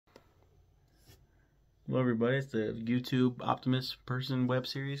Hello everybody, it's the YouTube Optimist person web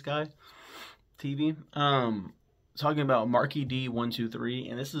series guy, TV. Talking about Markyd123,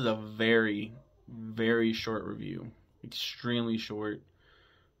 and this is a very, very short review. Extremely short.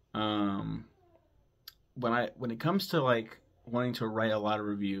 When it comes to like wanting to write a lot of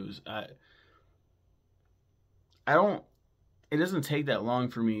reviews, I don't, it doesn't take that long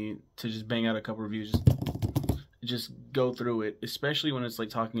for me to just bang out a couple reviews, just go through it, especially when it's like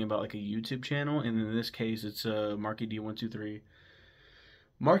talking about like a YouTube channel, and in this case it's Markyd123.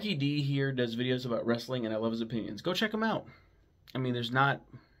 Marky D here does videos about wrestling, and I love his opinions. Go check him out. I mean, there's not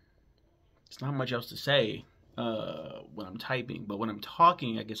much else to say when I'm typing, but when I'm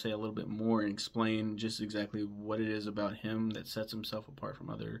talking, I can say a little bit more and explain just exactly what it is about him that sets himself apart from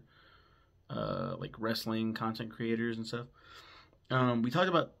other like wrestling content creators and stuff. We talked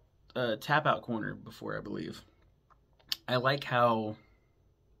about Tap Out Corner before, I believe. I like how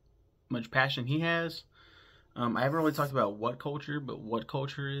much passion he has. I haven't really talked about What Culture, but What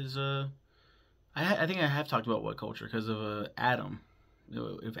Culture is I think I have talked about What Culture because of Adam,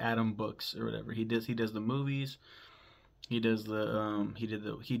 if Adam Books or whatever. He does the movies. He does the he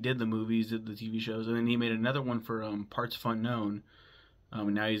did the movies, did the TV shows, and then he made another one for Parts of Unknown.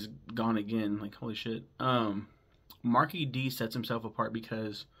 And now he's gone again. Like, holy shit. Marky D sets himself apart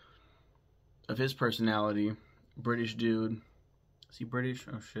because of his personality. British dude. Is he British?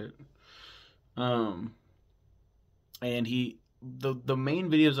 Oh shit. And the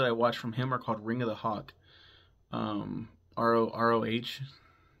main videos that I watch from him are called Ring of the Hawk. ROH.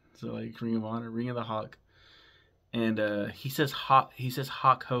 So like Ring of Honor, Ring of the Hawk. And he says Hawk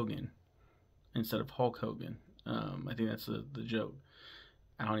Hogan instead of Hulk Hogan. I think that's the joke.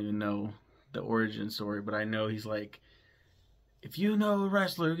 I don't even know the origin story, but I know he's like, if you know a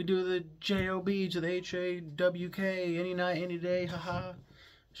wrestler who can do the J-O-B to the H-A-W-K any night, any day, haha.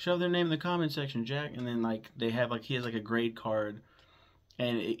 Shove their name in the comment section, Jack. And then like he has like a grade card,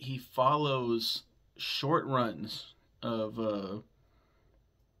 and he follows short runs of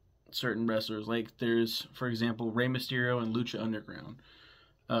certain wrestlers. Like there's, for example, Rey Mysterio and Lucha Underground.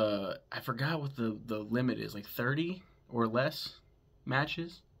 I forgot what the limit is, like 30 or less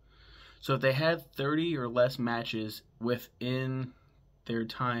matches. So if they had 30 or less matches within their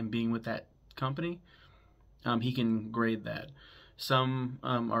time being with that company, he can grade that. Some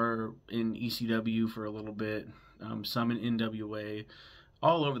are in ECW for a little bit, some in NWA,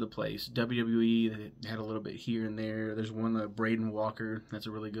 all over the place. WWE, they had a little bit here and there. There's one, Braden Walker, that's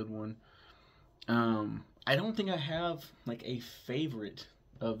a really good one. I don't think I have like a favorite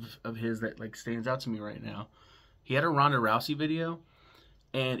of his that like stands out to me right now. He had a Ronda Rousey video,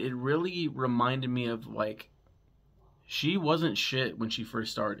 and it really reminded me of like, she wasn't shit when she first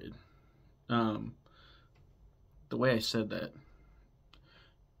started. The way I said that.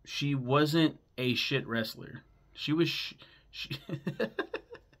 She wasn't a shit wrestler. She was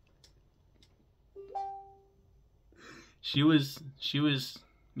she was,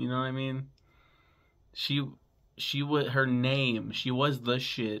 you know what I mean? She was, her name, she was the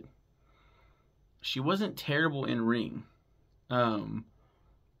shit. She wasn't terrible in ring.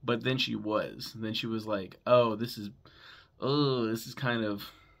 But then she was. Then she was like, oh, this is kind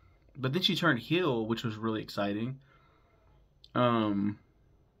of... But then she turned heel, which was really exciting.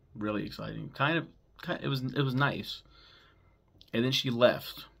 Really exciting. Kind of it was nice. And then she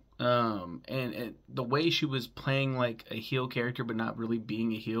left. And the way she was playing like a heel character, but not really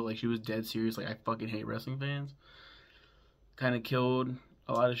being a heel, like she was dead serious, like I fucking hate wrestling fans, kind of killed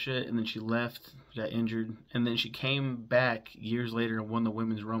a lot of shit. And then she left, got injured, and then she came back years later and won the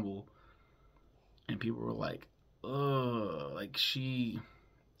Women's Rumble, and people were like, ugh, like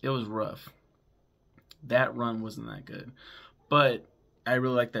it was rough. That run wasn't that good, but I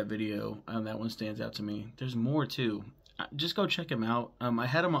really like that video. That one stands out to me. There's more too. Just go check him out. I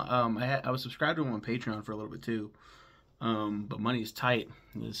had him. I was subscribed to him on Patreon for a little bit too. But money is tight.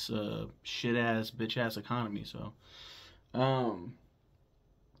 This shit ass bitch ass economy. So,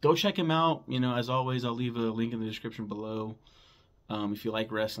 go check him out. You know, as always, I'll leave a link in the description below. If you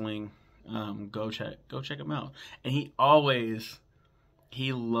like wrestling, go check him out. And he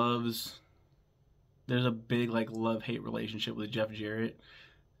loves. There's a big like love-hate relationship with Jeff Jarrett.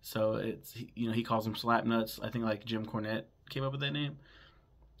 So it's, you know, he calls him Slapnuts. I think like Jim Cornette came up with that name.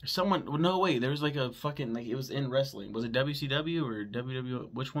 Someone, no way, there was like a fucking, like, it was in wrestling. Was it WCW or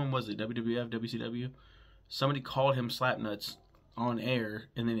WWF? Which one was it? WWF, WCW? Somebody called him Slapnuts on air,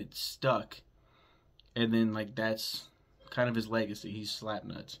 and then it stuck. And then like that's kind of his legacy. He's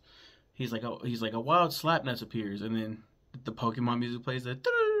Slapnuts. He's like a wild Slapnuts appears, and then the Pokemon music plays, that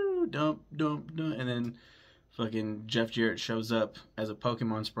dump dump dump, and then fucking Jeff Jarrett shows up as a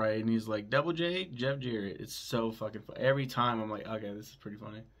Pokemon sprite, and he's like, Double J, Jeff Jarrett. It's so fucking funny. Every time I'm like, okay, this is pretty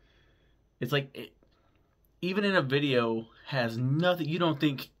funny. It's like, even in a video, has nothing. You don't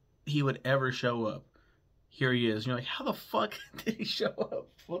think he would ever show up. Here he is. You're like, how the fuck did he show up?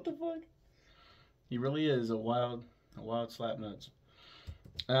 What the fuck? He really is a wild slap nuts.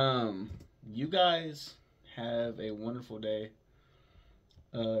 You guys have a wonderful day.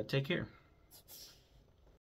 Take care.